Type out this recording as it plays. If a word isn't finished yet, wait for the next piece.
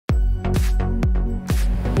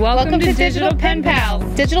Welcome to Digital Pen Pals.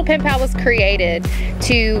 Digital Pen Pal was created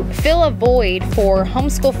to fill a void for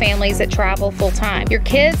homeschool families that travel full-time. Your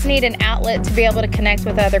kids need an outlet to be able to connect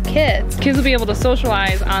with other kids. Kids will be able to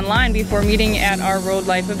socialize online before meeting at our road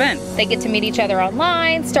life events. They get to meet each other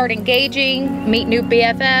online, start engaging, meet new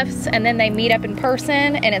BFFs, and then they meet up in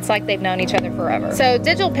person, and it's like they've known each other forever. So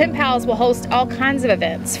Digital Pen Pals will host all kinds of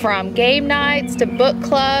events, from game nights to book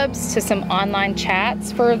clubs to some online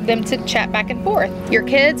chats for them to chat back and forth. Your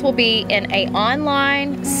kids will be in an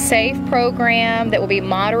online, safe program that will be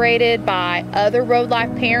moderated by other road life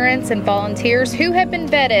parents and volunteers who have been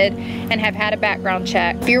vetted and have had a background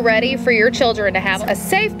check. If you're ready for your children to have a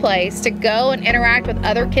safe place to go and interact with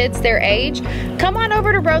other kids their age, come on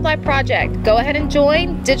over to Road Life Project. Go ahead and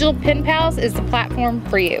join. Digital Pen Pals is the platform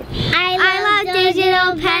for you. I love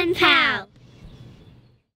Digital Pen Pals.